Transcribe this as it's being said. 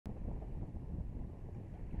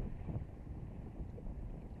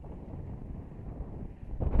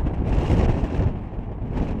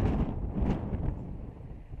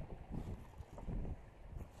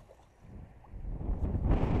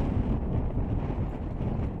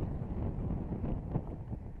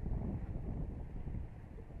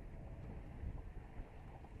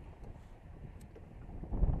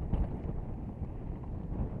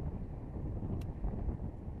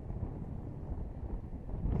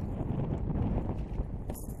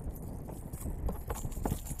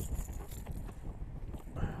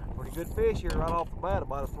good fish here right off the bat,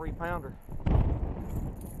 about a 3-pounder.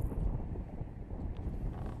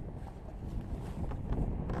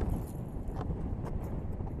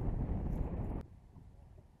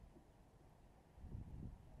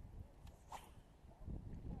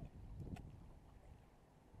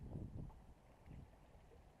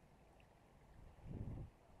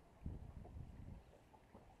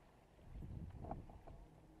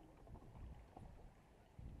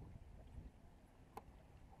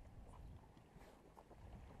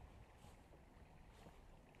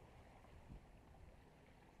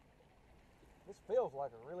 This feels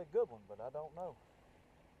like a really good one, but I don't know.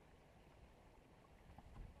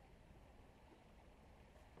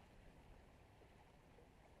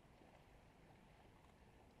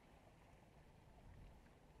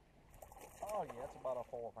 Oh yeah, it's about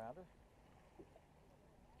a 4-pounder.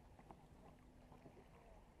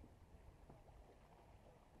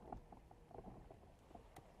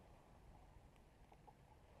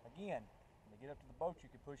 Again, when you get up to the boat, you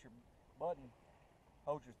can push your button,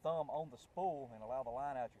 hold your thumb on the spool and allow the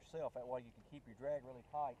line out yourself. That way you can keep your drag really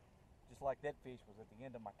tight, just like that fish was at the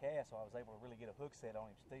end of my cast, so I was able to really get a hook set on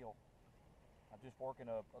him still. I'm just working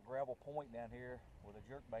a gravel point down here with a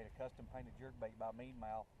jerkbait, a custom painted jerkbait by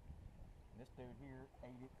Meanmouth. And this dude here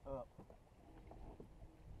ate it up.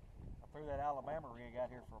 I threw that Alabama rig out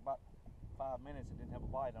here for about 5 minutes and didn't have a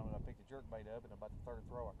bite on it. I picked the jerkbait up, and about the 3rd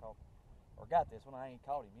throw I caught, or got this one. I ain't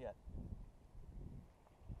caught him yet.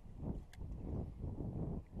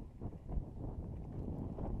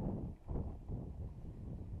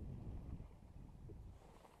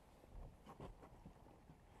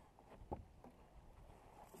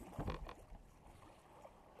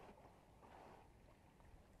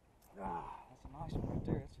 Ah, that's a nice one right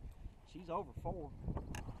there. She's over 4.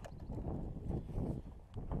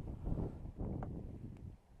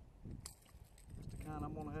 That's the kind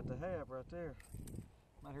I'm gonna have right there.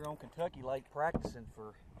 I'm out here on Kentucky Lake practicing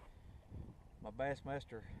for my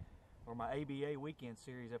Bassmaster, or my ABA weekend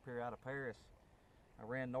series up here out of Paris. I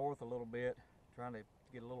ran north a little bit, trying to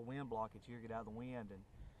get a little wind blockage here, get out of the wind, and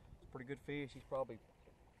it's a pretty good fish. He's probably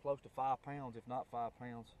close to 5 pounds, if not 5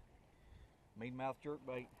 pounds. Meanmouth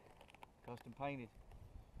jerkbait, custom painted,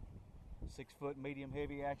 6-foot medium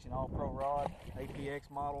heavy action, all pro rod,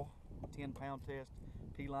 APX model, 10-pound test,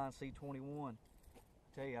 P-line C21. I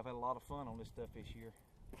tell you, I've had a lot of fun on this stuff this year.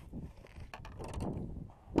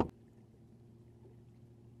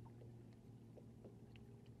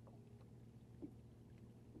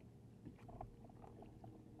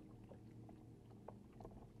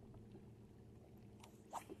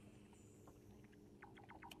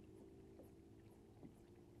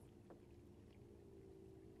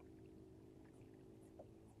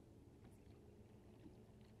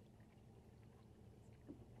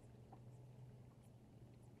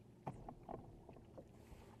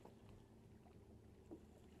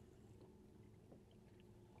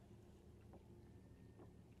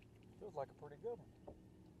 Feels like a pretty good one.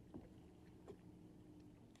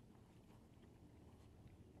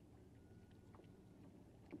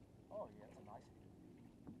 Oh yeah, that's a nice one.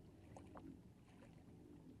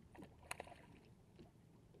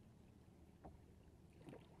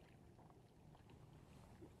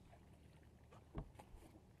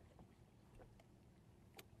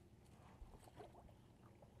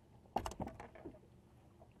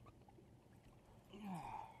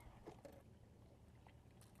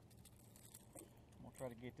 Try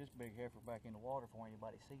to get this big heifer back in the water before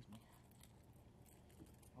anybody sees me.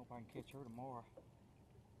 Hope I can catch her tomorrow.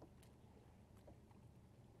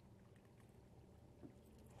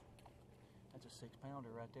 That's a 6-pounder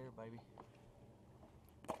right there, baby.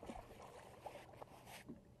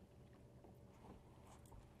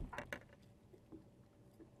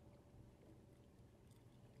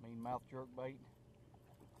 Meanmouth jerkbait.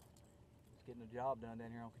 It's getting the job done down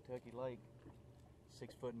here on Kentucky Lake.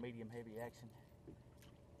 6-foot medium heavy action.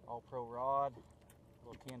 All pro rod,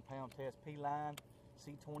 little 10-pound test P-line,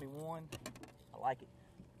 C21. I like it.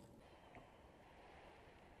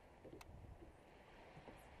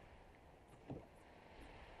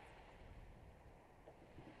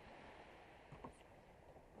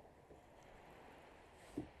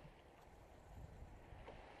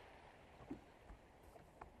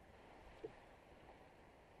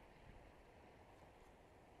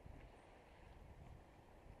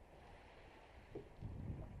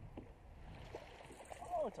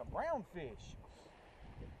 Oh, it's a brown fish.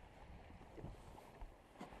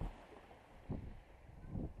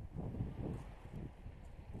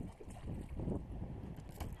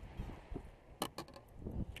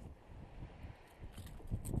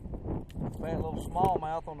 Fat little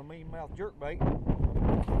smallmouth on the Meanmouth jerkbait.